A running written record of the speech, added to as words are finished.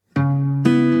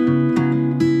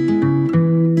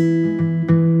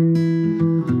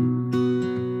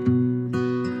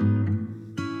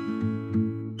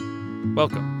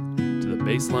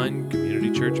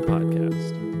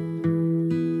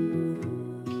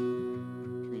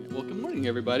morning,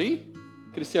 everybody.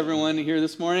 Good to see everyone here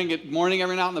this morning. Good morning,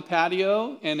 everyone out in the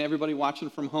patio and everybody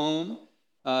watching from home.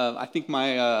 I think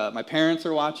my parents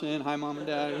are watching. Hi, Mom and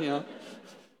Dad.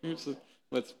 It's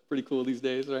what's pretty cool these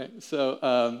days, right? So,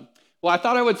 I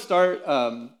thought I would start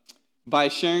by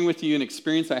sharing with you an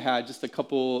experience I had just a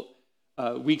couple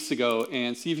weeks ago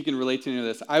and see if you can relate to any of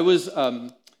this. I was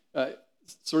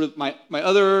sort of my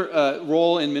other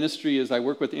role in ministry is I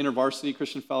work with InterVarsity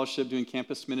Christian Fellowship doing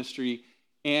campus ministry.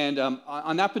 And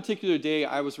on that particular day,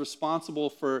 I was responsible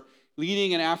for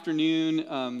leading an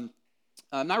afternoon,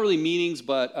 not really meetings,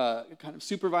 but kind of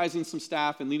supervising some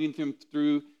staff and leading them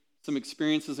through some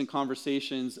experiences and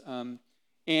conversations.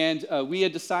 And we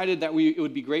had decided that it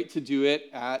would be great to do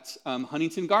it at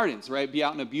Huntington Gardens, right? Be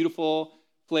out in a beautiful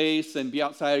place and be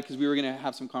outside because we were going to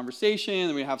have some conversation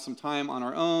and we'd have some time on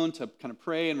our own to kind of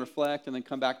pray and reflect and then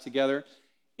come back together.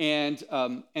 And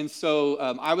so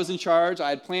I was in charge. I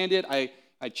had planned it.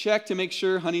 I checked to make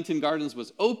sure Huntington Gardens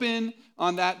was open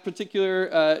on that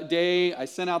particular day. I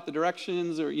sent out the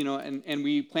directions, and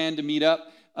we planned to meet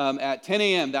up at 10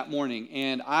 a.m. that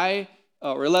morning,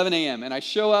 or 11 a.m. And I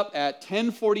show up at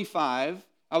 10:45.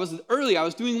 I was early. I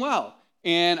was doing well,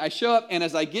 and I show up. And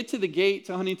as I get to the gate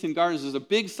to Huntington Gardens, there's a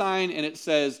big sign, and it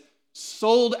says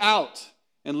 "Sold out.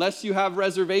 Unless you have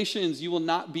reservations, you will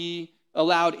not be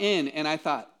allowed in." And I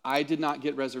thought, I did not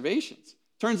get reservations.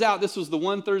 Turns out this was the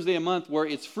one Thursday a month where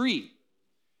it's free.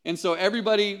 And so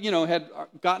everybody, had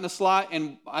gotten a slot,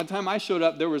 and by the time I showed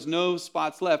up, there was no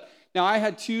spots left. Now, I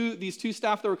had these two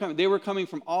staff that were coming. They were coming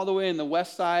from all the way in the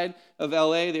west side of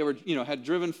LA. They were, had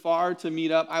driven far to meet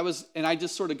up. I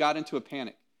just sort of got into a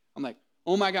panic. I'm like,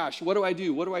 oh my gosh, what do I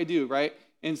do? What do I do, right?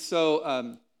 And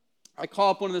so I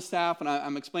call up one of the staff, and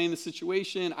I'm explaining the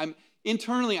situation.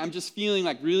 Internally, I'm just feeling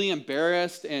like really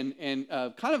embarrassed and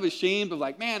kind of ashamed of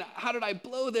like, man, how did I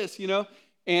blow this,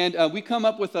 And we come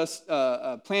up with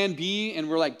a plan B, and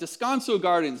we're like, Descanso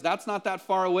Gardens, that's not that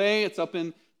far away. It's up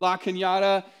in La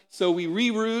Cañada. So we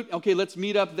reroute. Okay, let's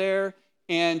meet up there.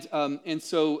 And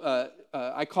so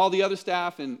I call the other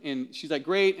staff, and she's like,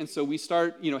 great. And so we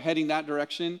start, heading that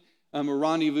direction. A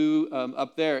rendezvous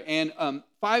up there. And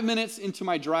 5 minutes into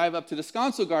my drive up to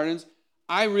Descanso Gardens,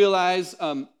 I realized,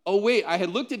 I had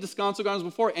looked at Descanso Gardens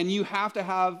before, and you have to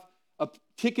have a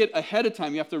ticket ahead of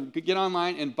time. You have to get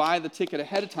online and buy the ticket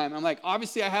ahead of time. I'm like,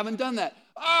 obviously, I haven't done that.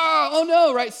 Oh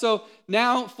no, right? So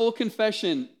now, full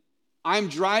confession, I'm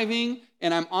driving,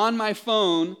 and I'm on my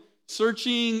phone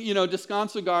searching,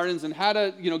 Descanso Gardens and how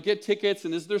to, get tickets,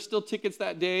 and is there still tickets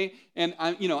that day? And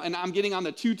I'm getting on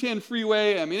the 210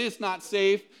 freeway. I mean, it's not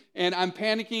safe. And I'm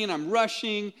panicking, and I'm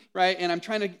rushing, right? And I'm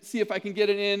trying to see if I can get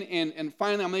it in. And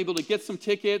finally, I'm able to get some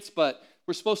tickets, but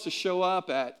we're supposed to show up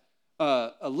at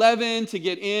 11 to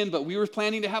get in, but we were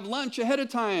planning to have lunch ahead of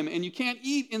time, and you can't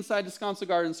eat inside Descanso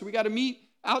Gardens, so we got to meet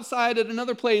outside at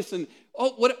another place. And,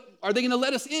 what are they going to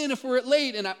let us in if we're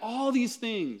late? And all these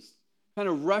things kind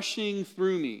of rushing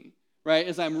through me, right?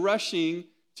 As I'm rushing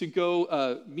to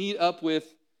go meet up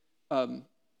with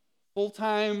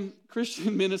full-time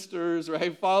Christian ministers,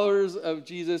 right? Followers of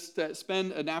Jesus, to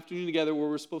spend an afternoon together where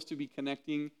we're supposed to be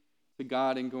connecting to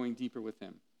God and going deeper with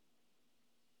Him.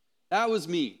 That was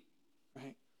me,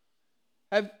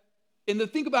 right?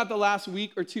 Think about the last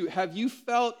week or two. Have you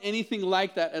felt anything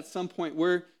like that at some point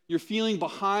where you're feeling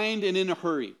behind and in a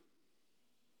hurry?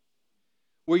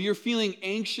 Where you're feeling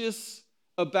anxious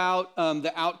about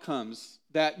the outcomes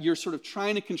that you're sort of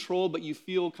trying to control, but you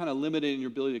feel kind of limited in your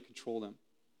ability to control them?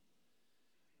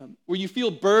 Where you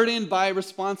feel burdened by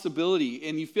responsibility,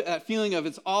 and you feel that feeling of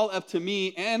it's all up to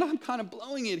me, and I'm kind of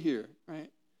blowing it here,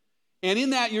 right? And in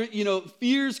that,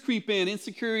 fears creep in,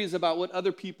 insecurities about what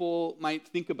other people might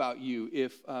think about you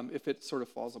if it sort of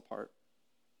falls apart.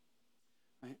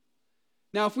 Right?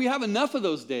 Now, if we have enough of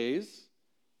those days,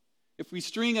 if we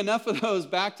string enough of those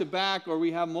back to back, or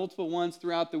we have multiple ones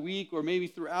throughout the week, or maybe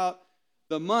throughout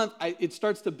the month, it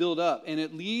starts to build up, and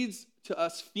it leads to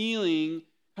us feeling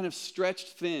kind of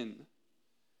stretched thin,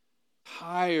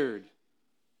 tired.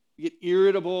 We get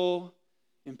irritable,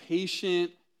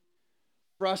 impatient,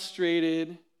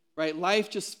 frustrated, right? Life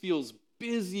just feels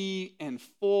busy and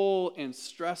full and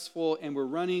stressful, and we're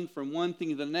running from one thing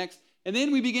to the next. And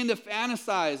then we begin to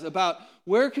fantasize about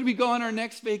where could we go on our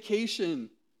next vacation,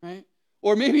 right?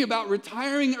 Or maybe about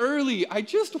retiring early. I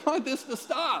just want this to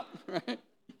stop,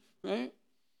 right?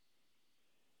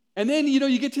 And then,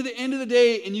 you get to the end of the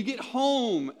day and you get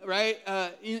home, right,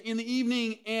 in the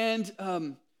evening, and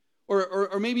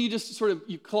or maybe you just sort of,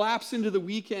 you collapse into the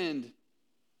weekend.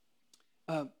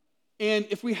 And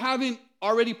if we haven't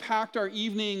already packed our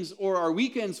evenings or our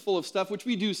weekends full of stuff, which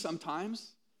we do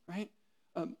sometimes, right,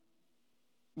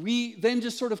 we then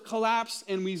just sort of collapse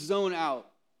and we zone out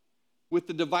with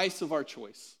the device of our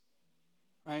choice,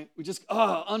 right? We just,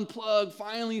 unplug,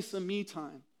 finally some me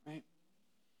time, right?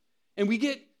 And we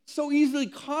get so easily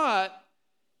caught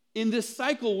in this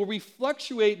cycle where we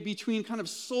fluctuate between kind of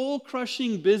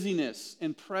soul-crushing busyness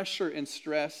and pressure and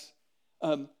stress,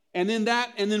 and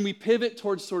then we pivot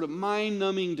towards sort of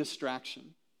mind-numbing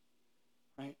distraction,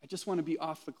 right? I just want to be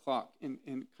off the clock and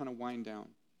kind of wind down.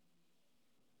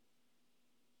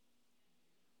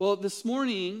 Well, this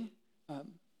morning,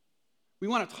 we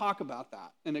want to talk about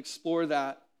that and explore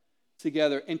that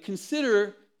together and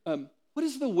consider what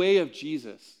is the way of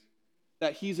Jesus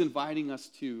that he's inviting us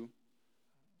to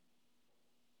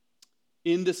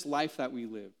in this life that we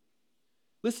live.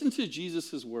 Listen to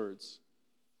Jesus' words.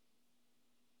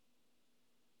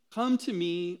 Come to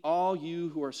me, all you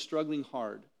who are struggling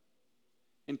hard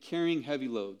and carrying heavy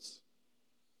loads,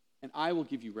 and I will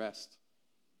give you rest.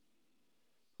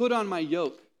 Put on my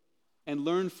yoke and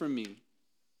learn from me.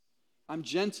 I'm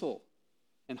gentle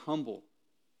and humble,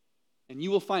 and you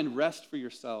will find rest for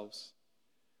yourselves.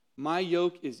 My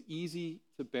yoke is easy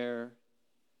to bear,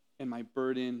 and my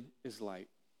burden is light.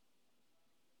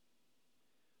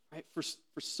 Right?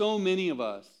 For so many of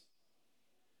us,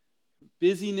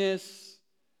 busyness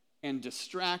and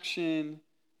distraction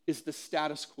is the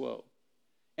status quo.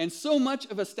 And so much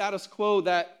of a status quo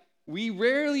that we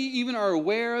rarely even are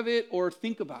aware of it or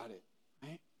think about it.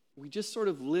 Right? We just sort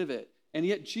of live it. And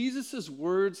yet Jesus'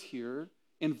 words here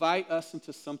invite us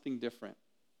into something different.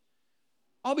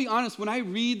 I'll be honest, when I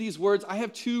read these words, I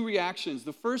have two reactions.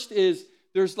 The first is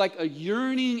there's like a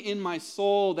yearning in my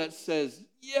soul that says,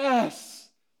 yes,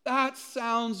 that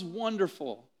sounds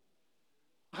wonderful.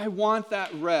 I want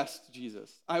that rest,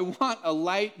 Jesus. I want a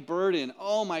light burden.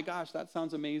 Oh my gosh, that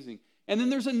sounds amazing. And then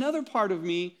there's another part of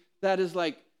me that is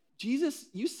like, Jesus,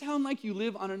 you sound like you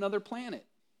live on another planet.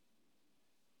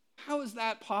 How is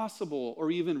that possible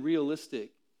or even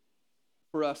realistic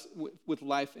for us with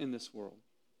life in this world?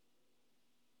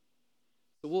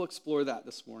 So we'll explore that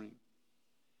this morning.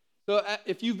 So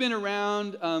if you've been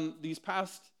around these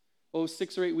past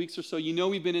 6 or 8 weeks or so, you know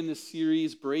we've been in this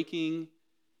series, Breaking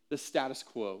the Status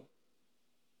Quo.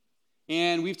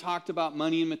 And we've talked about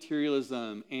money and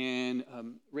materialism and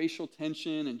racial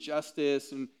tension and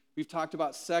justice, and we've talked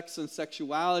about sex and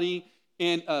sexuality.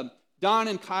 And Don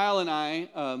and Kyle and I,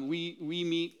 we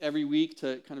meet every week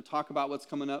to kind of talk about what's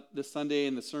coming up this Sunday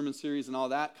and the sermon series and all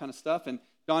that kind of stuff. And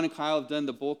Don and Kyle have done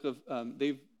the bulk of,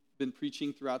 they've been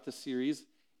preaching throughout the series.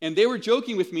 And they were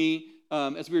joking with me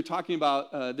as we were talking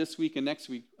about this week and next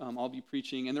week, I'll be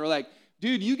preaching. And they were like,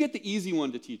 dude, you get the easy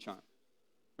one to teach on,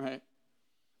 right?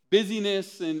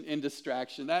 Busyness and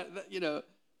distraction. That's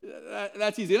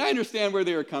easy. And I understand where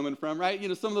they were coming from, right? You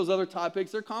know, some of those other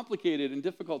topics are complicated and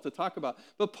difficult to talk about.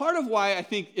 But part of why I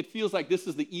think it feels like this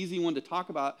is the easy one to talk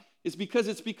about is because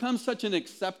it's become such an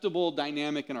acceptable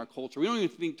dynamic in our culture. We don't even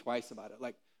think twice about it.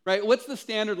 Like, right, what's the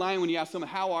standard line when you ask someone,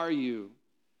 how are you?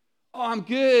 Oh, I'm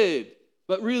good,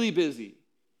 but really busy,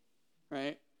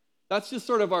 right? That's just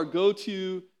sort of our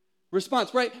go-to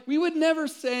response, right? We would never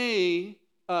say,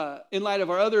 in light of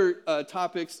our other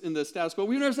topics in the status quo,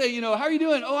 we would never say, how are you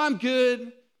doing? Oh, I'm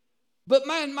good, but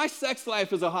my sex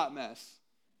life is a hot mess,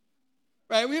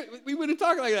 right? We wouldn't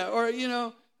talk like that.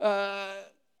 Or,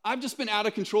 I've just been out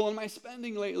of control in my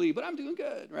spending lately, but I'm doing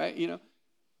good, right?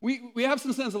 We have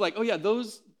some sense of like, oh yeah,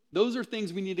 those are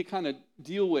things we need to kind of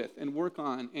deal with and work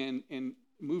on and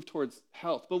move towards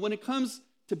health. But when it comes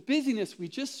to busyness, we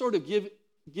just sort of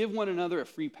give one another a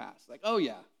free pass. Like, oh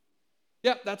yeah,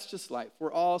 yep, that's just life.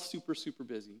 We're all super, super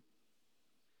busy.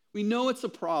 We know it's a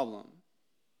problem,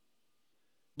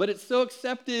 but it's so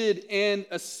accepted and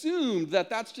assumed that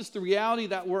that's just the reality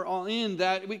that we're all in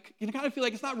that we can kind of feel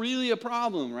like it's not really a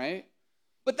problem, right?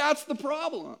 But that's the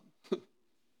problem,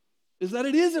 is that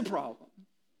it is a problem.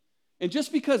 And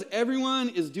just because everyone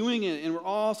is doing it and we're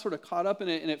all sort of caught up in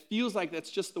it and it feels like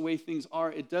that's just the way things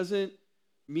are, it doesn't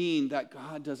mean that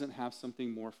God doesn't have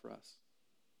something more for us.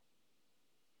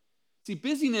 See,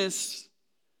 busyness,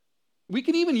 we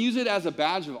can even use it as a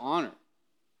badge of honor,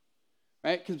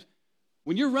 right? Because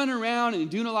when you're running around and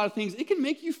doing a lot of things, it can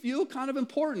make you feel kind of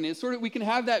important. It's sort of, we can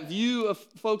have that view of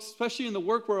folks, especially in the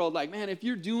work world, like, man, if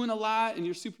you're doing a lot and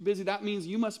you're super busy, that means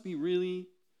you must be really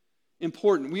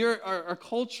important. We are our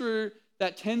culture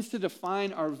that tends to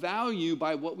define our value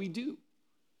by what we do.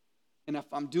 And if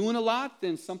I'm doing a lot,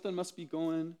 then something must be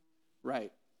going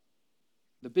right.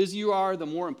 The busier you are, the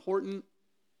more important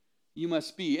you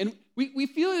must be. And we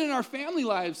feel it in our family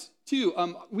lives too.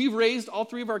 We've raised all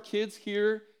 3 of our kids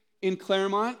here in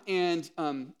Claremont, and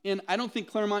I don't think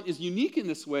Claremont is unique in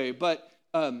this way, but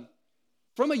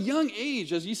from a young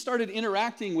age, as you started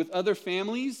interacting with other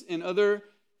families and other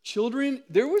children,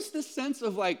 there was this sense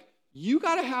of like, you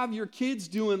got to have your kids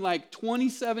doing like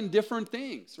 27 different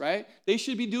things, right? They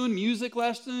should be doing music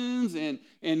lessons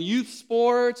and youth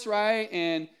sports, right?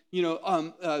 And,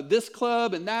 this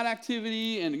club and that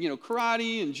activity and,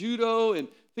 karate and judo and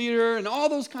theater and all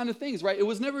those kind of things, right? It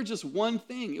was never just one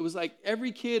thing. It was like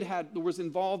every kid was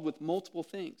involved with multiple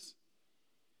things.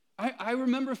 I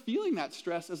remember feeling that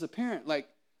stress as a parent. Like,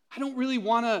 I don't really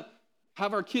want to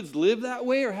have our kids live that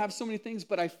way or have so many things,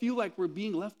 but I feel like we're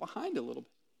being left behind a little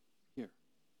bit here.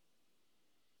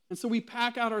 And so we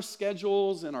pack out our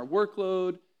schedules and our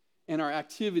workload and our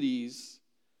activities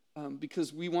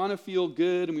because we want to feel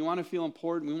good and we want to feel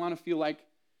important. We want to feel like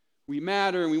we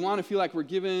matter and we want to feel like we're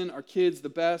giving our kids the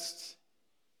best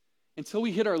until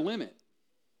we hit our limit.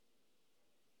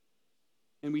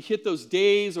 And we hit those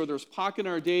days, or there's pocket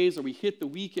in our days, or we hit the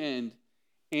weekend,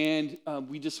 and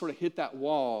we just sort of hit that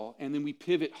wall, and then we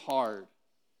pivot hard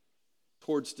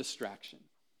towards distraction,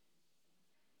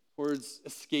 towards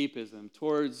escapism,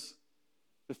 towards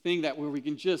the thing where we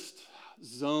can just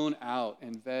zone out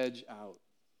and veg out.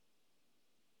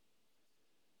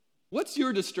 What's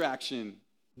your distraction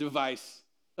device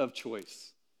of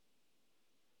choice?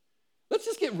 Let's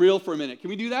just get real for a minute. Can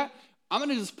we do that? I'm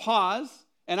going to just pause.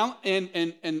 And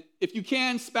if you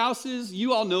can, spouses,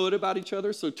 you all know it about each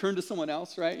other, so turn to someone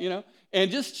else, right? And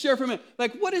just share for a minute.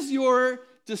 Like, what is your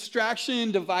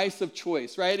distraction device of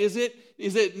choice, right? Is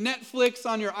it Netflix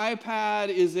on your iPad?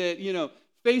 Is it,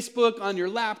 Facebook on your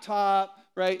laptop,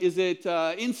 right? Is it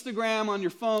Instagram on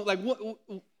your phone? Like,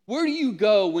 where do you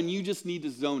go when you just need to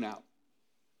zone out?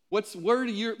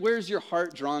 Where's your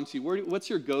heart drawn to? What's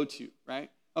your go-to, right?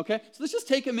 Okay, so let's just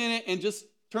take a minute and just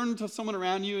turn to someone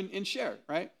around you and share,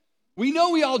 right? We know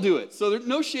we all do it, so there's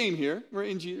no shame here. We're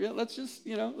in Jesus. Let's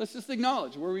just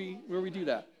acknowledge where we do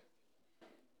that.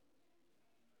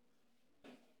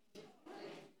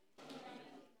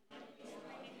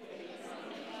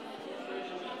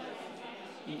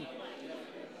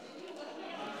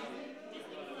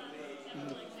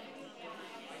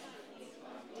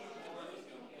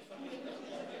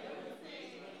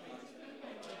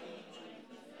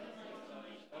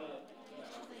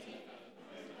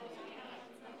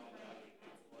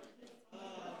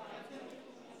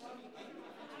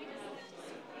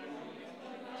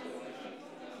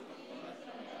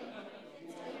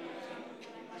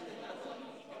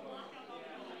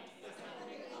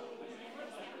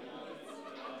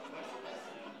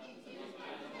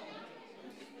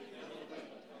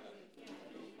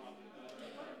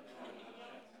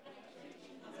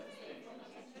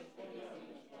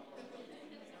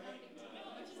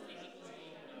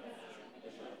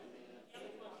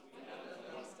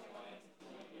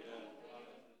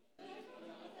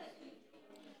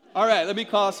 All right, let me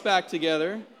call us back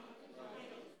together.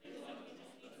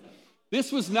 This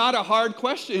was not a hard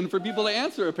question for people to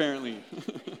answer, apparently.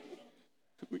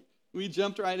 we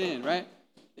jumped right in, right?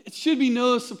 It should be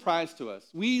no surprise to us.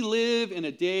 We live in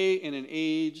a day and an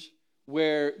age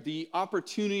where the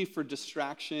opportunity for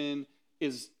distraction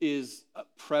is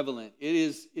prevalent. It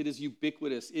is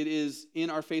ubiquitous. It is in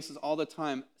our faces all the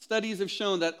time. Studies have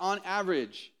shown that on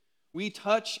average, we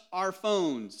touch our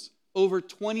phones over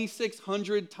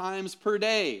 2,600 times per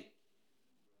day.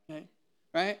 Okay,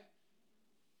 right?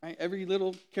 Right? Every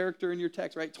little character in your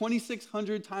text, right?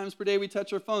 2,600 times per day we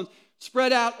touch our phones,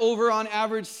 spread out over on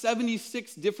average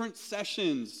 76 different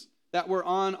sessions that we're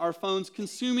on our phones,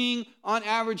 consuming on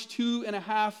average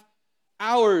 2.5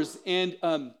 hours. And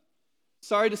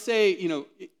sorry to say,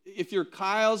 if you're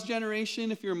Kyle's generation,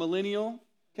 if you're a millennial,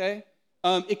 okay,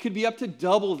 it could be up to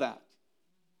double that.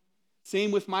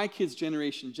 Same with my kids'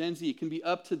 generation, Gen Z. It can be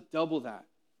up to double that,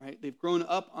 right? They've grown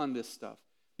up on this stuff.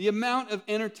 The amount of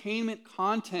entertainment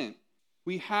content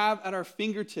we have at our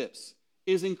fingertips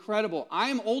is incredible.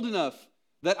 I'm old enough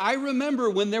that I remember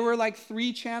when there were like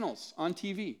 3 channels on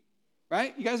TV,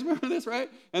 right? You guys remember this, right?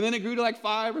 And then it grew to like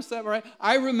 5 or 7, right?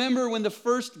 I remember when the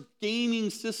first gaming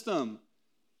system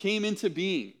came into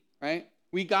being, right?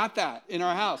 We got that in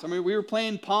our house. I mean, we were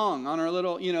playing Pong on our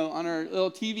little, on our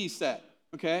little TV set,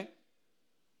 okay?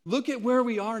 Look at where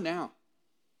we are now.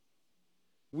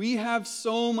 We have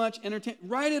so much entertainment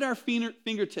right at our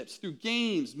fingertips through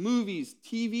games, movies,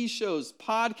 TV shows,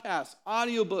 podcasts,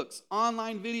 audiobooks,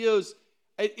 online videos.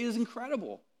 It is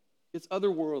incredible. It's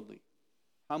otherworldly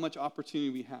how much opportunity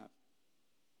we have.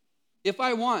 If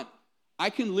I want,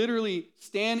 I can literally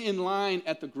stand in line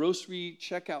at the grocery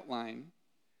checkout line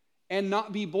and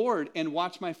not be bored and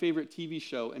watch my favorite TV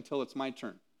show until it's my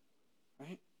turn,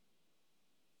 right?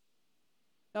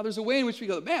 Now, there's a way in which we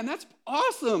go, man, that's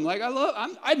awesome. Like,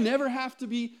 I'd never have to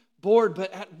be bored,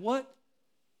 but at what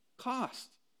cost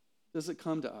does it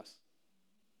come to us?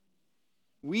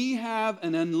 We have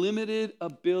an unlimited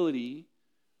ability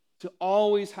to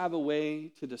always have a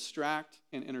way to distract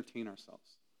and entertain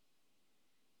ourselves.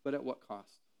 But at what cost?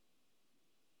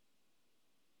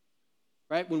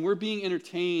 Right? When we're being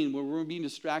entertained, when we're being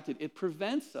distracted, it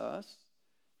prevents us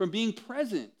from being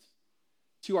present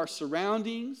to our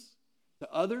surroundings,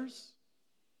 to others,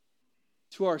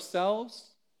 to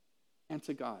ourselves, and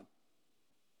to God.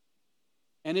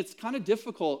 And it's kind of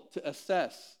difficult to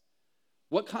assess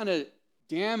what kind of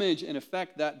damage and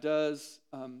effect that does,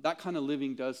 that kind of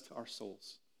living does to our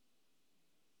souls.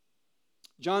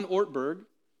 John Ortberg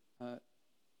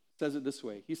says it this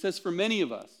way. He says, for many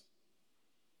of us,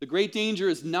 the great danger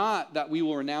is not that we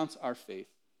will renounce our faith.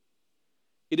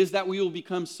 It is that we will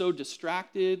become so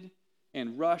distracted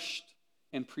and rushed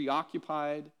and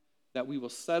preoccupied that we will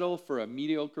settle for a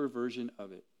mediocre version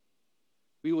of it.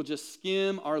 We will just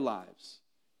skim our lives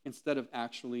instead of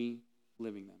actually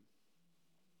living them.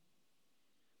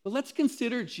 But let's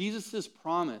consider Jesus'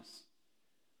 promise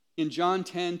in John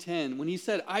 10:10 when he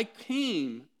said, I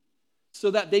came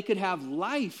so that they could have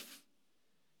life.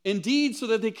 Indeed, so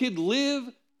that they could live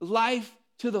life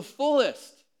to the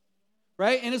fullest.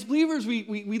 Right? And as believers,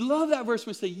 we love that verse.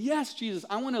 We say, yes, Jesus,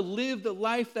 I want to live the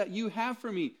life that you have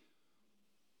for me.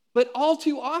 But all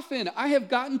too often, I have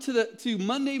gotten to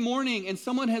Monday morning and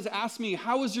someone has asked me,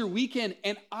 how was your weekend?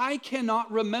 And I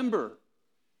cannot remember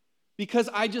because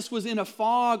I just was in a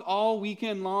fog all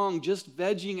weekend long, just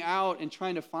vegging out and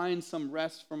trying to find some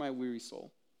rest for my weary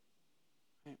soul.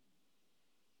 Right?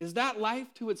 Is that life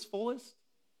to its fullest?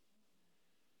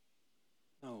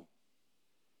 No.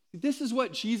 This is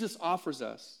what Jesus offers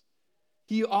us.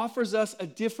 He offers us a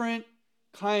different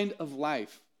kind of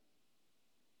life.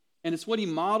 And it's what he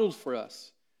modeled for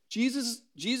us.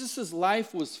 Jesus'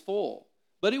 life was full,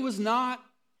 but it was not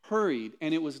hurried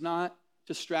and it was not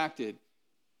distracted.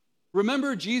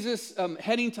 Remember Jesus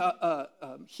heading to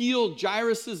heal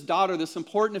Jairus' daughter, this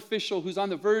important official who's on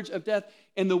the verge of death,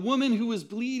 and the woman who was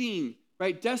bleeding,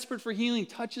 right, desperate for healing,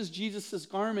 touches Jesus'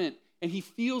 garment, and he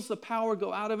feels the power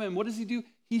go out of him. What does he do?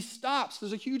 He stops.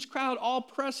 There's a huge crowd all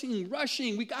pressing,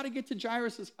 rushing. We got to get to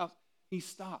Jairus' house. He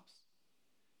stops.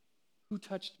 Who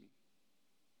touched me?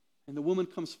 And the woman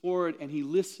comes forward and he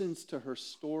listens to her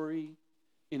story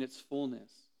in its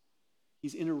fullness.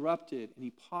 He's interrupted and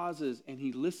he pauses and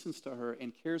he listens to her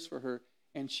and cares for her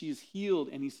and she's healed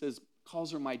and he says,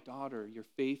 calls her my daughter, your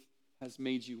faith has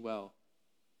made you well.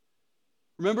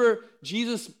 Remember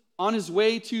Jesus on his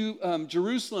way to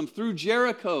Jerusalem through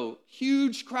Jericho,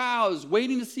 huge crowds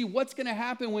waiting to see what's going to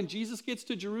happen when Jesus gets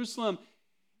to Jerusalem.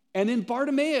 And then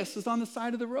Bartimaeus is on the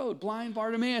side of the road, blind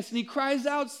Bartimaeus, and he cries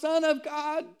out, Son of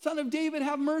God, Son of David,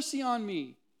 have mercy on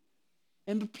me.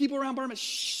 And the people around Bartimaeus,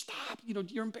 shh, stop,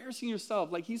 you're embarrassing yourself.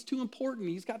 Like he's too important,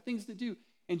 he's got things to do.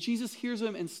 And Jesus hears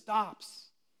him and stops.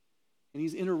 And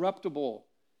he's interruptible.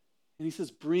 And he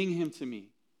says, bring him to me.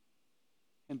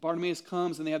 And Bartimaeus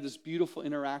comes and they have this beautiful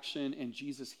interaction and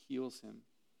Jesus heals him.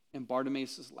 And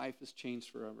Bartimaeus' life is changed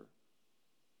forever.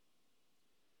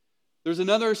 There's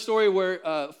another story where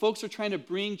folks are trying to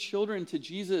bring children to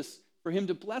Jesus for him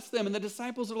to bless them. And the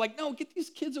disciples are like, no, get these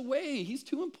kids away. He's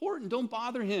too important. Don't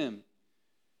bother him.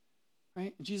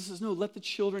 Right? And Jesus says, no, let the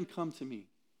children come to me.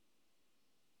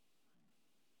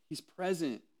 He's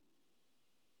present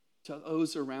to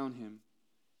those around him.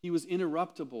 He was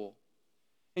interruptible.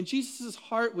 And Jesus'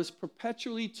 heart was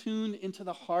perpetually tuned into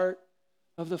the heart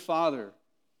of the Father.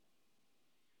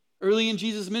 Early in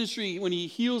Jesus' ministry, when he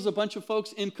heals a bunch of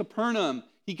folks in Capernaum,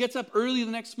 he gets up early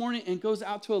the next morning and goes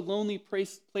out to a lonely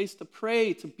place to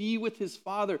pray, to be with his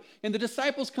Father. And the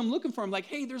disciples come looking for him like,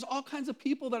 hey, there's all kinds of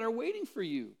people that are waiting for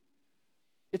you.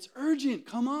 It's urgent,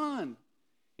 come on.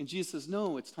 And Jesus says,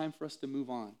 no, it's time for us to move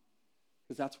on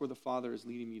because that's where the Father is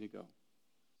leading me to go,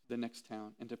 the next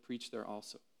town, and to preach there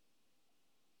also.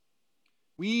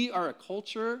 We are a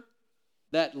culture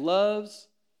that loves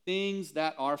things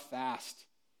that are fast.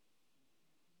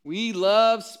 We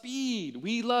love speed.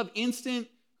 We love instant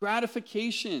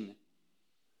gratification.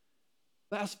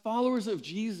 But as followers of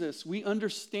Jesus, we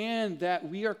understand that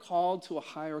we are called to a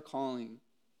higher calling.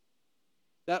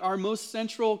 That our most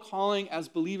central calling as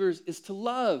believers is to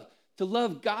love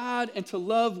God and to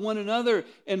love one another.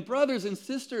 And brothers and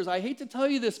sisters, I hate to tell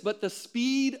you this, but the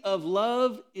speed of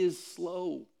love is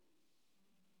slow.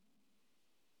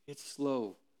 It's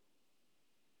slow.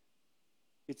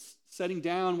 It's setting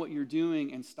down what you're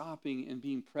doing and stopping and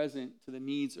being present to the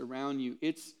needs around you.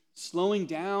 It's slowing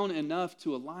down enough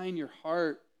to align your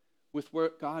heart with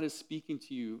what God is speaking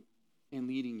to you and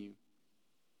leading you.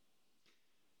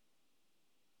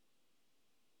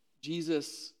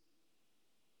 Jesus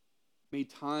made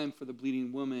time for the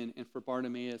bleeding woman and for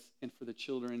Bartimaeus and for the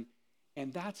children,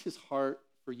 and that's his heart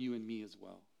for you and me as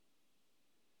well.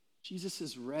 Jesus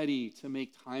is ready to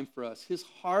make time for us. His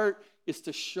heart is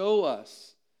to show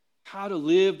us how to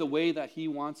live the way that he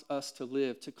wants us to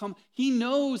live, to come. He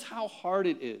knows how hard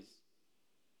it is.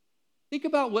 Think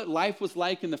about what life was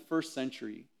like in the first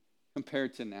century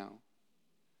compared to now.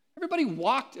 Everybody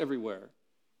walked everywhere,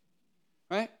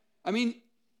 right? I mean,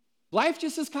 life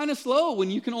just is kind of slow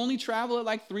when you can only travel at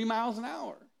like 3 miles an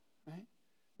hour, right?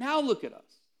 Now look at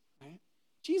us, right?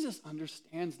 Jesus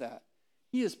understands that.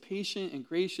 He is patient and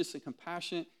gracious and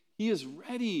compassionate. He is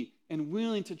ready and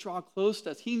willing to draw close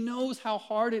to us. He knows how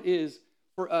hard it is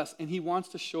for us, and he wants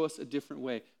to show us a different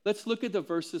way. Let's look at the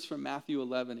verses from Matthew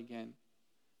 11 again.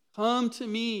 Come to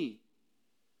me,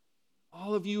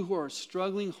 all of you who are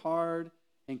struggling hard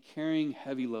and carrying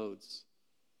heavy loads.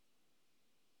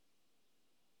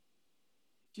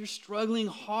 If you're struggling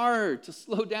hard to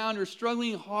slow down, you're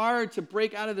struggling hard to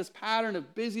break out of this pattern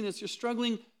of busyness, you're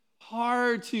struggling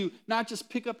hard to not just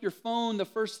pick up your phone the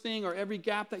first thing or every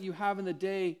gap that you have in the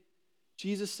day,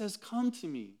 Jesus says, come to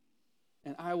me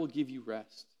and I will give you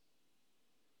rest.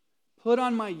 Put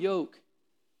on my yoke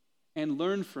and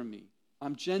learn from me.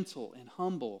 I'm gentle and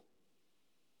humble.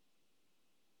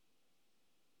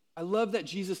 I love that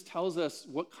Jesus tells us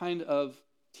what kind of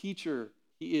teacher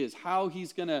he is, how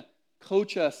he's going to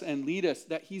coach us and lead us,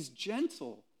 that he's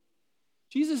gentle.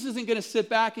 Jesus isn't going to sit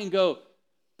back and go,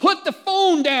 put the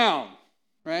phone down,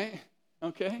 right?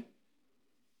 Okay?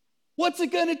 What's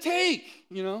it going to take,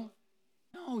 No,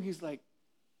 he's like,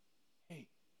 hey,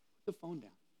 put the phone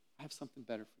down. I have something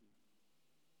better for you.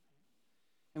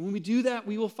 And when we do that,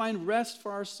 we will find rest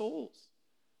for our souls.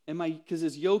 Because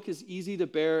his yoke is easy to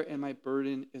bear and my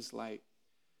burden is light.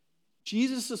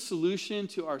 Jesus' solution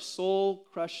to our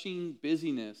soul-crushing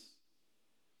busyness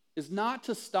is not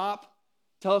to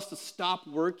tell us to stop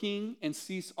working and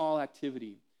cease all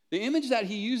activity. The image that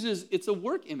he uses, it's a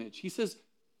work image. He says,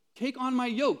 take on my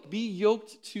yoke, be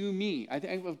yoked to me. I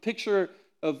have a picture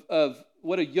of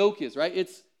what a yoke is, right?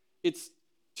 It's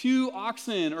two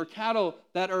oxen or cattle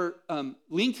that are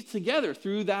linked together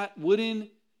through that wooden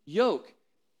yoke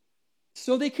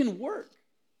so they can work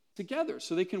together,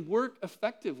 so they can work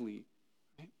effectively.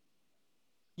 Right?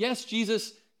 Yes,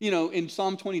 Jesus, in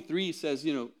Psalm 23 says,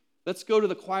 let's go to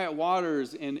the quiet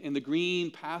waters and the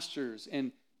green pastures.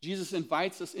 And Jesus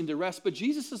invites us into rest. But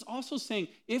Jesus is also saying,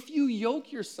 if you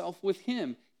yoke yourself with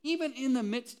him, even in the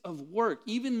midst of work,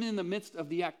 even in the midst of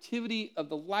the activity of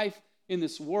the life in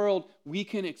this world, we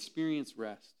can experience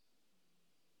rest.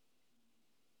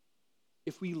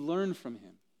 If we learn from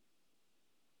him.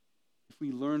 If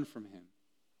we learn from him.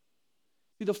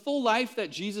 See, the full life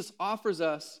that Jesus offers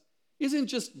us isn't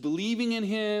just believing in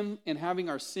him and having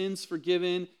our sins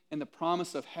forgiven and the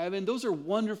promise of heaven. Those are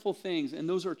wonderful things and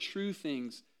those are true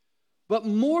things. But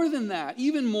more than that,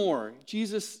 even more,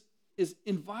 Jesus is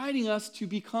inviting us to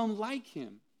become like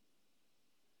him,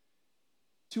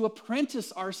 to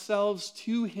apprentice ourselves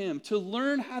to him, to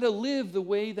learn how to live the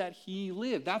way that he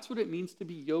lived. That's what it means to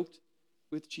be yoked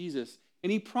with Jesus.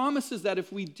 And he promises that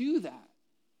if we do that,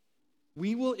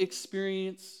 we will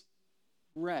experience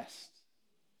rest.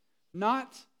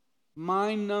 Not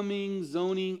mind-numbing,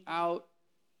 zoning out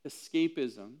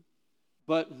escapism,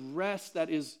 but rest that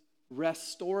is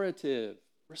restorative.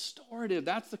 Restorative.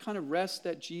 That's the kind of rest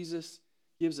that Jesus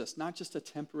gives us, not just a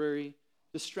temporary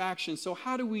distraction. So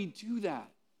how do we do that?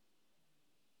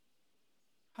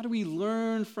 How do we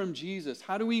learn from Jesus?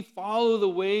 How do we follow the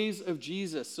ways of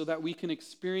Jesus so that we can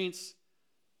experience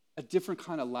a different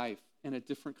kind of life and a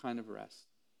different kind of rest?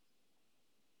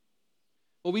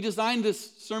 Well, we designed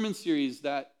this sermon series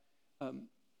that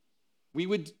we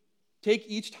would take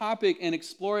each topic and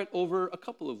explore it over a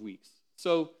couple of weeks.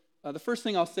 So the first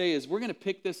thing I'll say is we're going to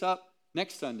pick this up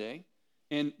next Sunday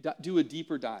and do a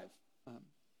deeper dive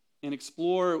and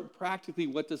explore practically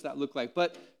what does that look like.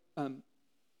 But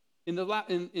in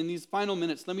these final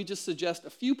minutes, let me just suggest a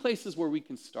few places where we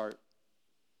can start.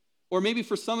 Or maybe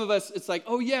for some of us, it's like,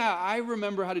 oh yeah, I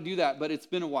remember how to do that, but it's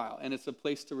been a while, and it's a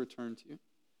place to return to.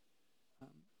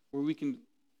 Where we can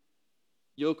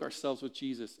yoke ourselves with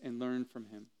Jesus and learn from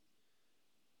him.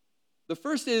 The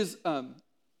first is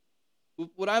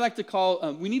what I like to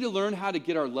call, we need to learn how to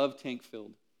get our love tank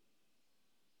filled.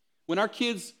 When our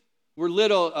kids were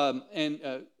little, and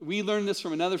we learned this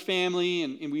from another family,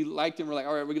 and we liked it, and we're like,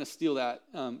 all right, we're going to steal that,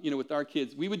 with our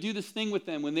kids. We would do this thing with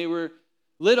them when they were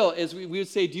little, as we would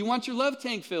say, do you want your love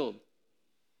tank filled?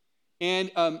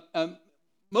 And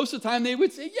most of the time they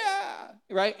would say, yeah,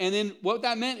 right? And then what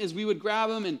that meant is we would grab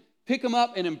them and pick them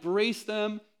up and embrace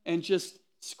them and just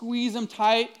squeeze them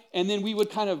tight. And then we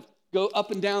would kind of go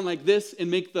up and down like this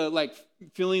and make the, like,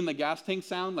 filling the gas tank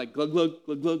sound, like glug, glug,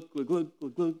 glug, glug, glug, glug,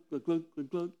 glug, glug, glug, glug, glug,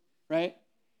 glug, right?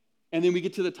 And then we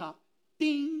get to the top,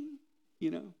 ding,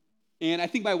 And I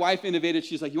think my wife innovated.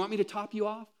 She's like, you want me to top you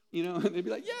off? And they'd be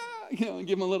like, yeah, and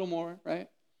give them a little more, right?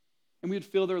 And we would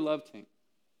fill their love tank.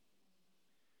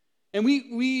 And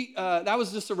we that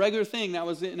was just a regular thing that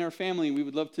was in our family we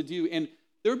would love to do. And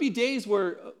there would be days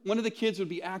where one of the kids would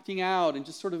be acting out and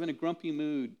just sort of in a grumpy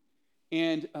mood.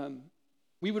 And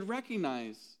we would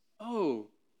recognize, oh,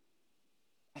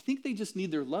 I think they just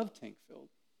need their love tank filled.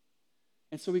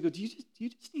 And so we go, do you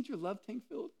just need your love tank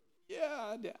filled?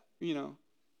 Yeah,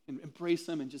 and embrace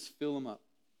them and just fill them up.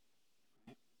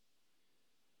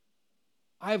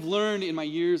 I've learned in my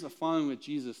years of following with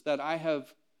Jesus that I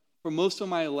have, for most of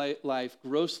my life,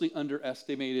 grossly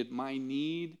underestimated my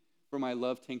need for my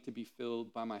love tank to be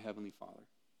filled by my Heavenly Father.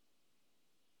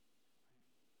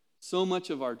 So much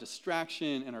of our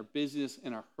distraction and our business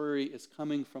and our hurry is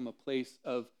coming from a place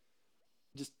of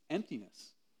just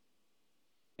emptiness.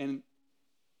 And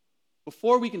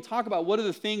before we can talk about what are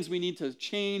the things we need to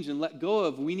change and let go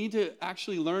of, we need to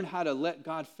actually learn how to let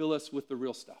God fill us with the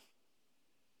real stuff,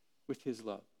 with His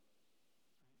love.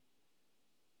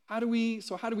 How do we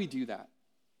do that?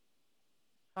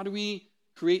 How do we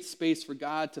create space for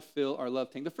God to fill our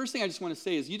love tank? The first thing I just want to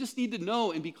say is you just need to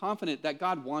know and be confident that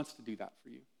God wants to do that for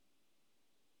you.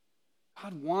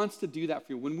 God wants to do that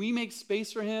for you. When we make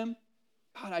space for Him,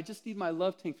 God, I just need my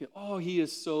love tank filled. Oh, He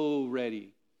is so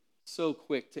ready, so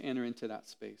quick to enter into that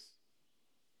space.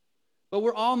 But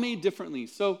we're all made differently.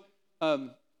 So,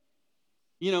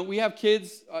 we have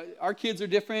kids. Our kids are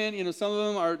different. Some of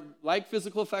them are like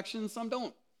physical affection, some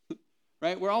don't.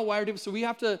 Right? We're all wired different. So we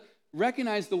have to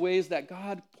recognize the ways that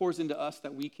God pours into us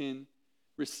that we can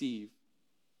receive.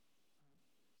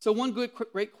 So one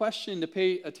great question to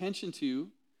pay attention to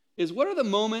is, what are the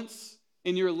moments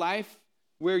in your life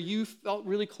where you felt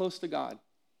really close to God?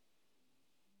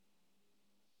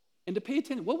 And to pay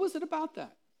attention, what was it about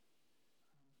that?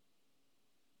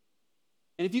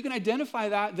 And if you can identify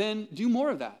that, then do more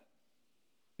of that.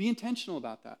 Be intentional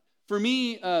about that. For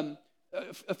me,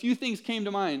 a few things came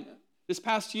to mind. This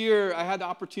past year, I had the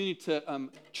opportunity to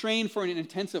train for an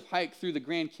intensive hike through the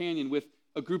Grand Canyon with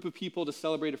a group of people to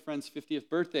celebrate a friend's 50th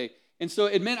birthday. And so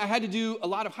it meant I had to do a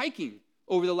lot of hiking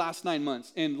over the last 9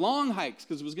 months, and long hikes,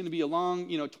 because it was going to be a long,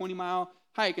 20-mile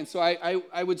hike. And so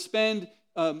I would spend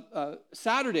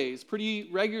Saturdays pretty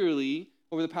regularly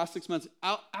over the past 6 months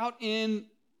out in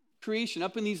creation,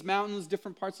 up in these mountains,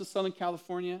 different parts of Southern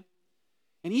California.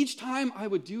 And each time I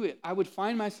would do it, I would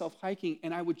find myself hiking,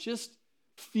 and I would just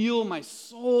feel my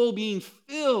soul being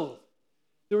filled.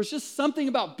 There was just something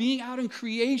about being out in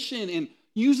creation and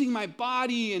using my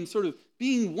body and sort of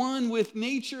being one with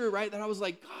nature, right? That I was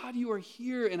like, God, you are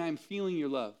here, and I'm feeling your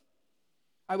love.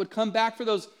 I would come back for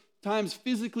those times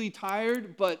physically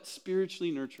tired, but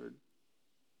spiritually nurtured.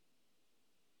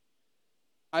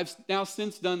 I've now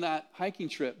since done that hiking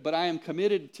trip, but I am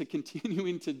committed to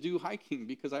continuing to do hiking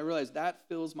because I realize that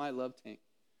fills my love tank.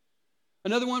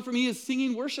 Another one for me is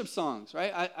singing worship songs,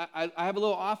 right? I have a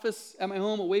little office at my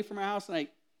home away from my house, and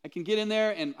I can get in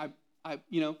there and I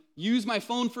use my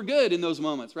phone for good in those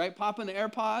moments, right? Pop in the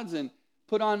AirPods and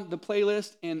put on the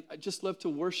playlist, and I just love to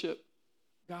worship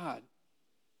God.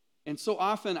 And so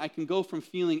often I can go from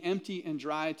feeling empty and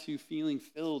dry to feeling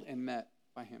filled and met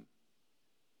by Him.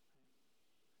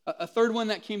 A third one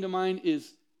that came to mind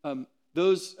is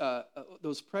those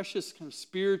precious kind of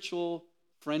spiritual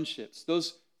friendships.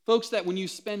 Those folks that when you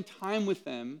spend time with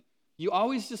them, you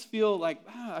always just feel like,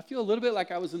 wow, I feel a little bit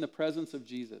like I was in the presence of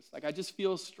Jesus. Like I just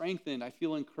feel strengthened. I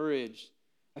feel encouraged.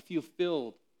 I feel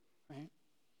filled, right?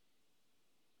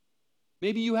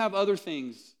 Maybe you have other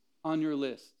things on your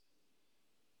list.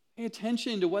 Pay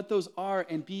attention to what those are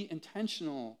and be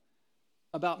intentional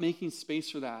about making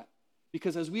space for that.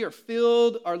 Because as we are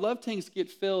filled, our love tanks get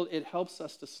filled, it helps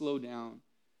us to slow down.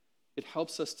 It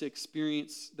helps us to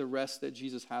experience the rest that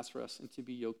Jesus has for us and to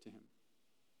be yoked to Him.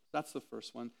 That's the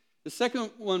first one. The second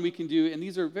one we can do, and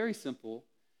these are very simple,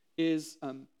 is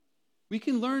we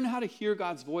can learn how to hear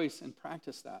God's voice and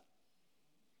practice that.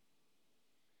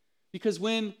 Because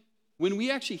when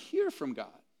we actually hear from God,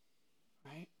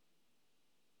 right,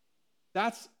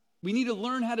 we need to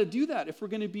learn how to do that. If we're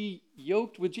going to be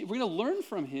yoked with Jesus, if we're going to learn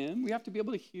from Him, we have to be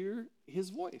able to hear His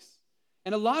voice.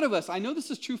 And a lot of us, I know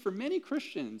this is true for many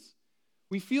Christians,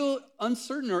 we feel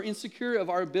uncertain or insecure of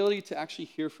our ability to actually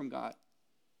hear from God.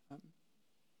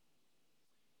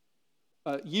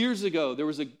 Years ago, there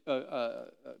was a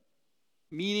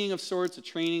meeting of sorts, a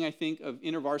training, I think, of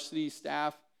InterVarsity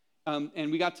staff,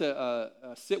 and we got to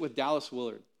sit with Dallas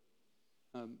Willard.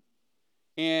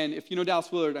 And if you know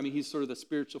Dallas Willard, I mean, he's sort of the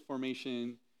spiritual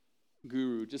formation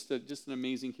guru, just an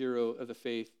amazing hero of the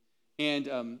faith. And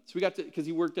so we got to, because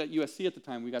he worked at USC at the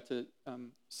time, we got to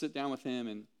sit down with him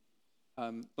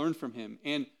and learn from him.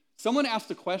 And someone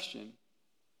asked a question.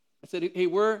 I said, hey,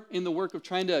 we're in the work of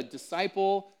trying to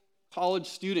disciple college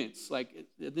students, like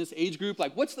in this age group,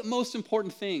 like what's the most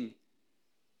important thing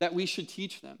that we should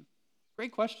teach them?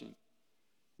 Great question.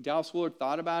 Dallas Willard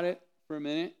thought about it for a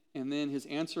minute, and then his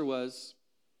answer was,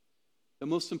 the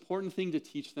most important thing to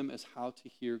teach them is how to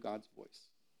hear God's voice.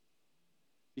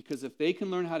 Because if they can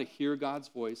learn how to hear God's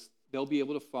voice, they'll be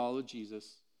able to follow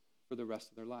Jesus for the rest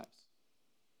of their lives.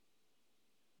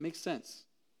 Makes sense.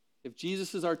 If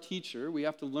Jesus is our teacher, we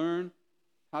have to learn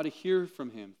how to hear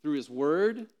from him through his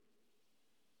word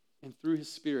and through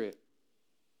his spirit.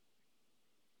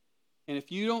 And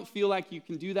if you don't feel like you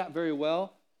can do that very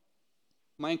well,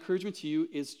 my encouragement to you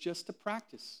is just to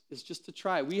practice, is just to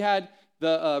try. We had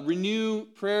the Renew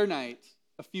prayer night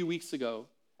a few weeks ago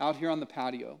out here on the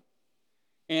patio.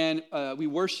 And we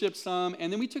worshiped some,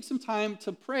 and then we took some time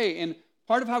to pray. And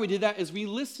part of how we did that is we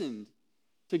listened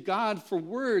to God for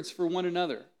words for one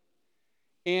another.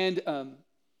 And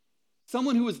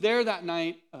someone who was there that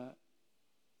night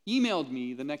emailed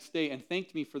me the next day and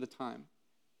thanked me for the time.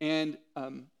 And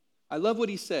I love what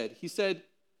he said. He said,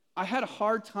 I had a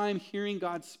hard time hearing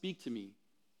God speak to me,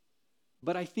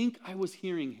 but I think I was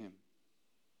hearing him.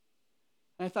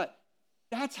 And I thought,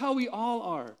 that's how we all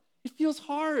are. It feels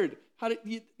hard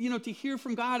to hear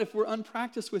from God if we're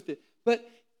unpracticed with it. But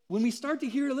when we start to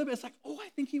hear it a little bit, it's like, oh, I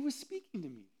think he was speaking to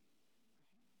me.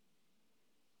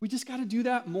 We just got to do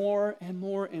that more and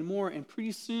more and more. And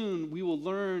pretty soon we will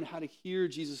learn how to hear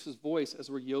Jesus' voice as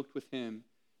we're yoked with him.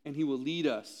 And he will lead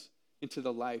us into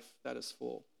the life that is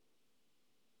full.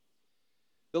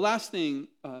 The last thing,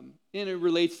 and it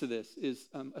relates to this, is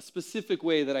a specific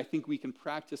way that I think we can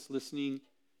practice listening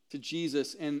to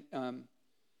Jesus. And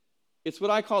it's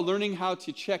what I call learning how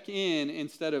to check in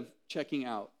instead of checking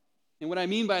out. And what I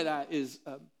mean by that is,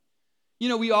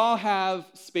 we all have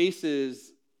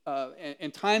spaces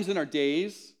and times in our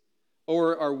days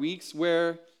or our weeks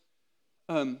where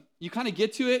you kind of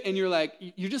get to it and you're like,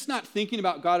 you're just not thinking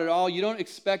about God at all. You don't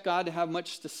expect God to have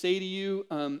much to say to you.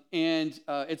 And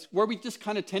it's where we just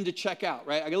kind of tend to check out,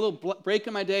 right? I get a little break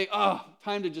in my day. Oh,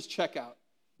 time to just check out,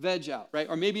 veg out, right?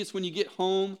 Or maybe it's when you get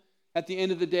home at the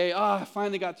end of the day. Oh, I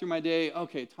finally got through my day.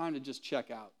 Okay, time to just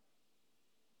check out.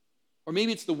 Or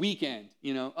maybe it's the weekend,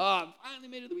 Oh, I finally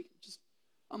made it the weekend.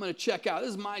 I'm going to check out.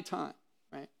 This is my time,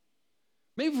 right?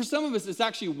 Maybe for some of us, it's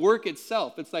actually work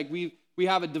itself. It's like we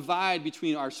have a divide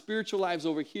between our spiritual lives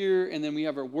over here, and then we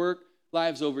have our work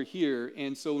lives over here.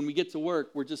 And so when we get to work,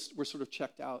 we're sort of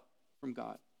checked out from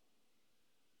God.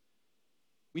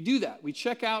 We do that. We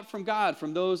check out from God,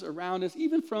 from those around us,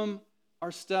 even from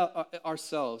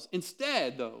ourselves.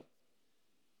 Instead, though,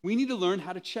 we need to learn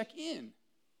how to check in,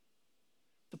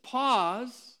 to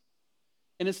pause,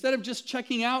 and instead of just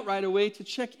checking out right away, to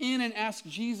check in and ask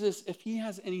Jesus if he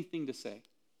has anything to say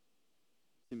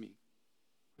to me.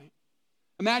 Right?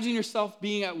 Imagine yourself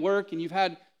being at work and you've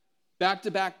had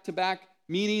back-to-back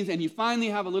meetings and you finally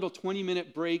have a little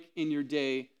 20-minute break in your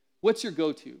day. What's your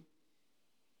go-to?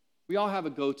 We all have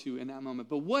a go-to in that moment.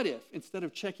 But what if, instead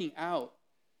of checking out,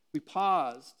 we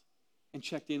paused and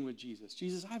checked in with Jesus?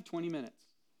 Jesus, I have 20 minutes.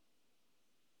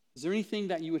 Is there anything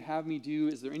that you would have me do?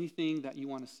 Is there anything that you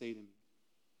want to say to me?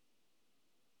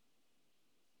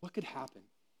 What could happen?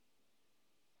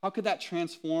 How could that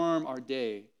transform our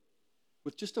day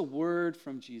with just a word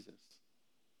from Jesus?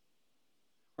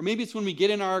 Or maybe it's when we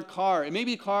get in our car, and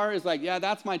maybe the car is like, yeah,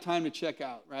 that's my time to check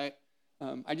out, right?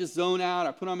 I just zone out,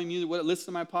 I put on my music, listen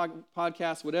to my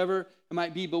podcast, whatever it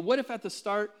might be. But what if at the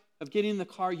start of getting in the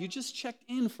car, you just checked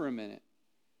in for a minute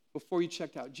before you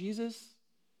checked out? Jesus,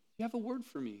 you have a word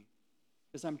for me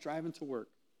as I'm driving to work.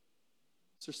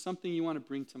 Is there something you want to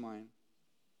bring to mind?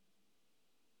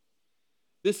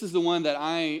 This is the one that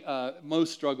I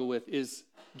most struggle with, is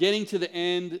getting to the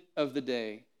end of the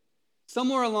day.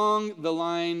 Somewhere along the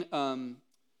line,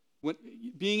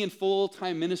 being in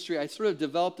full-time ministry, I sort of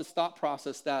developed this thought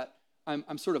process that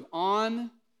I'm sort of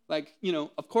on, like,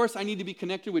 of course I need to be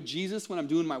connected with Jesus when I'm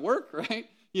doing my work, right?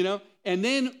 And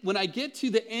then when I get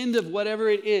to the end of whatever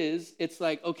it is, it's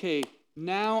like, okay,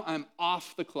 now I'm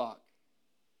off the clock,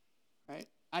 right?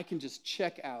 I can just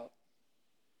check out.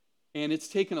 And it's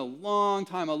taken a long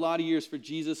time, a lot of years for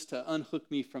Jesus to unhook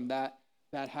me from that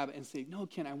habit and say, no,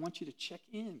 Ken, I want you to check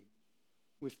in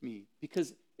with me.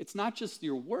 Because it's not just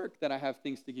your work that I have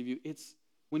things to give you. It's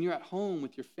when you're at home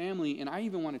with your family, and I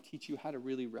even want to teach you how to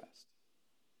really rest.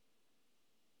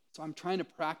 So I'm trying to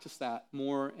practice that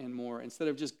more and more. Instead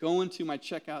of just going to my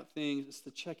checkout things, it's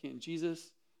to check in.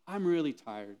 Jesus, I'm really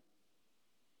tired.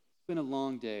 It's been a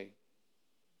long day.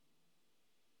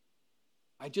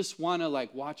 I just want to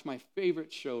watch my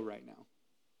favorite show right now.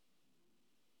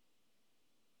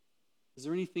 Is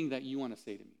there anything that you want to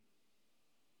say to me?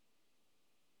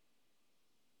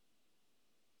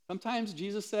 Sometimes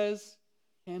Jesus says,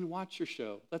 "Ken, watch your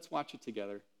show. Let's watch it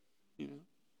together."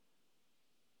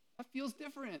 That feels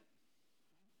different.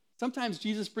 Sometimes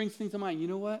Jesus brings things to mind. You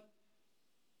know what?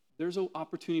 There's an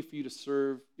opportunity for you to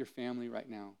serve your family right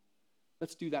now.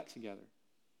 Let's do that together.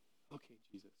 Okay,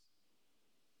 Jesus.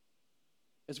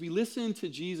 As we listen to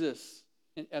Jesus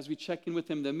and as we check in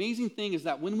with him, the amazing thing is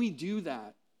that when we do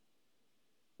that,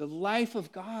 the life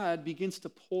of God begins to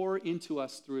pour into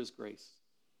us through his grace.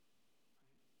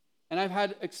 And I've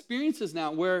had experiences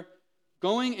now where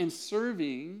going and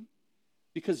serving,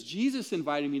 because Jesus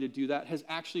invited me to do that, has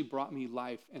actually brought me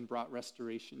life and brought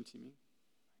restoration to me.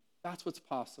 That's what's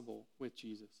possible with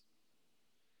Jesus.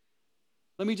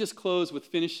 Let me just close with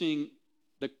finishing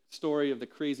the story of the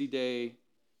crazy day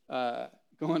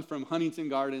going from Huntington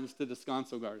Gardens to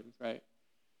Descanso Gardens, right?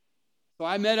 So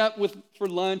I met up for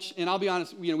lunch, and I'll be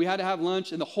honest, we had to have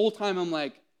lunch, and the whole time I'm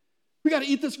like, we got to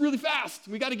eat this really fast.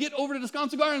 We got to get over to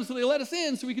Descanso Gardens so they let us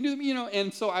in so we can do them,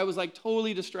 And so I was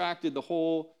totally distracted the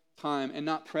whole time and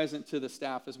not present to the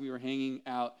staff as we were hanging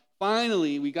out.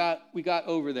 Finally, we got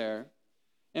over there,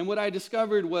 and what I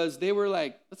discovered was they were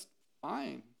like, "That's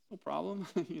fine, no problem.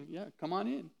 Yeah, come on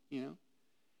in,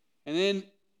 And then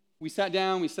we sat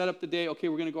down, we set up the day. Okay,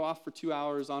 we're going to go off for 2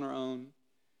 hours on our own,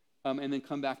 and then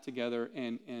come back together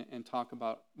and talk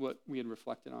about what we had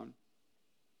reflected on.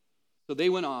 So they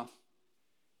went off,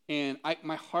 and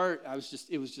my heart,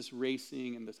 it was just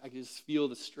racing, and I could just feel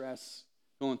the stress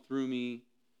going through me.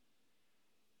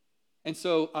 And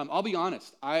so I'll be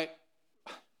honest, I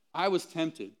was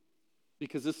tempted,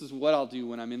 because this is what I'll do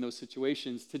when I'm in those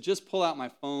situations, to just pull out my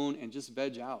phone and just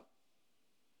veg out.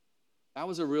 That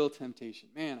was a real temptation.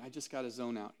 Man, I just got to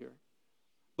zone out here.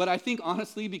 But I think,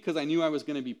 honestly, because I knew I was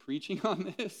going to be preaching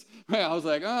on this, right, I was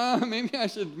like, maybe I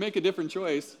should make a different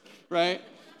choice, right?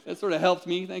 That sort of helped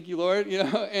me, thank you, Lord.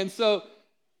 And so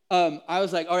I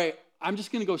was like, all right, I'm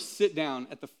just going to go sit down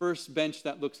at the first bench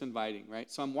that looks inviting, right?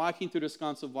 So I'm walking through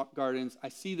Descanso Gardens. I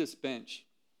see this bench.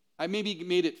 I maybe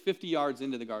made it 50 yards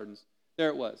into the gardens. There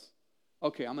it was.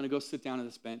 Okay, I'm going to go sit down at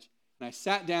this bench. And I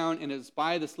sat down, and it was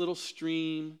by this little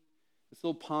stream, this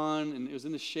little pond, and it was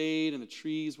in the shade, and the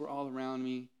trees were all around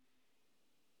me.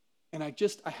 And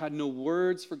I had no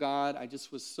words for God. I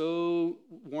just was so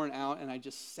worn out, and I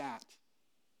just sat.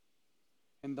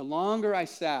 And the longer I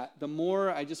sat, the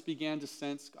more I just began to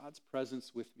sense God's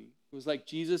presence with me. It was like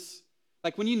Jesus,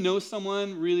 like when you know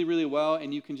someone really, really well,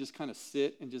 and you can just kind of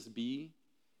sit and just be,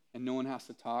 and no one has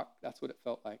to talk. That's what it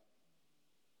felt like.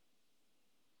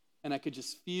 And I could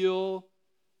just feel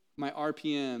my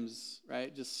RPMs,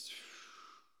 right, just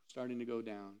starting to go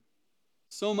down.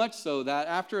 So much so that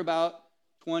after about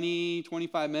 20,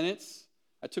 25 minutes,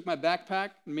 I took my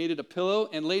backpack and made it a pillow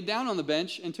and laid down on the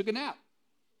bench and took a nap.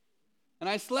 And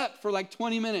I slept for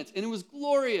 20 minutes, and it was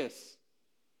glorious.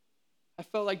 I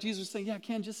felt like Jesus was saying, yeah,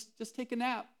 Ken, just take a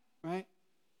nap, right?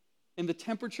 And the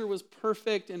temperature was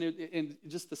perfect, and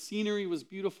just the scenery was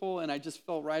beautiful, and I just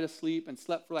fell right asleep and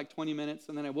slept for 20 minutes,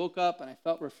 and then I woke up, and I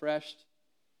felt refreshed.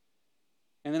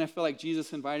 And then I felt like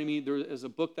Jesus invited me. There was a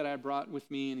book that I brought with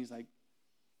me, and he's like,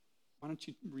 why don't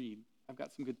you read? I've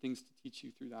got some good things to teach you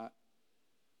through that.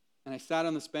 And I sat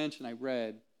on this bench, and I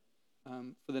read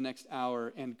for the next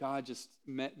hour, and God just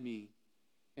met me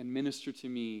and ministered to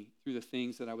me through the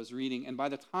things that I was reading. And by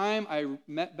the time I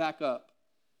met back up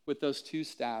with those two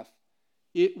staff,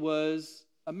 it was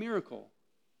a miracle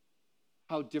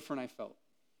how different I felt.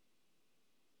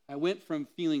 I went from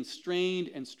feeling strained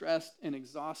and stressed and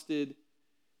exhausted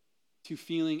to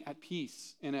feeling at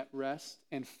peace and at rest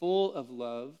and full of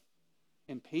love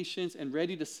and patience and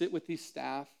ready to sit with these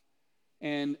staff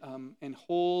and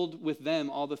hold with them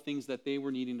all the things that they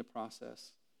were needing to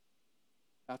process.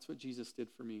 That's what Jesus did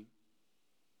for me.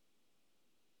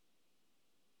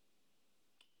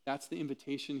 That's the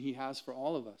invitation he has for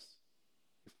all of us.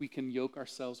 If we can yoke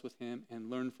ourselves with him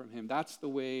and learn from him. That's the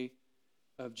way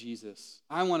of Jesus.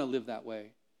 I want to live that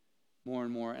way more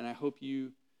and more, and I hope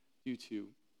you do too.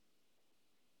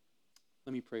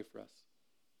 Let me pray for us.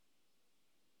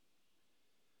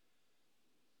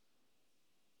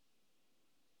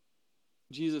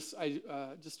 Jesus, I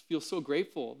just feel so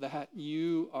grateful that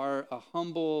you are a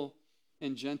humble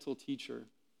and gentle teacher.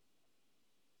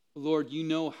 Lord, you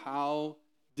know how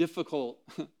difficult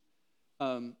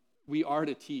we are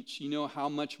to teach. You know how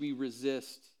much we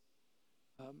resist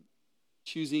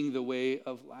choosing the way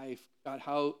of life. God,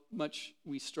 how much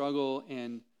we struggle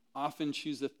and often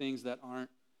choose the things that aren't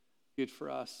good for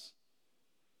us.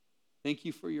 Thank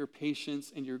you for your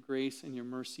patience and your grace and your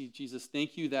mercy, Jesus.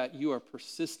 Thank you that you are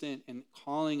persistent in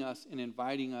calling us and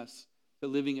inviting us to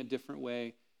living a different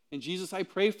way. And Jesus, I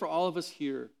pray for all of us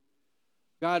here.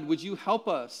 God, would you help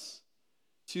us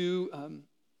to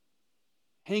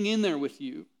hang in there with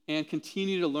you and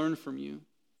continue to learn from you?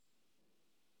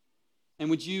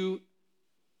 And would you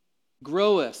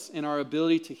grow us in our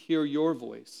ability to hear your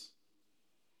voice?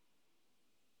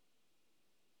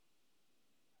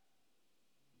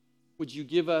 Would you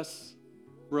give us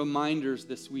reminders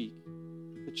this week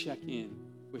to check in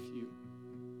with you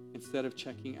instead of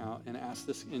checking out? And ask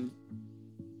this in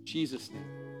Jesus'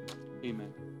 name.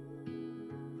 Amen.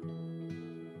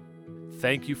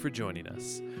 Thank you for joining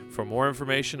us. For more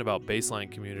information about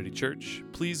Baseline Community Church,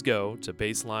 please go to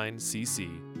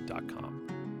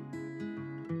baselinecc.com.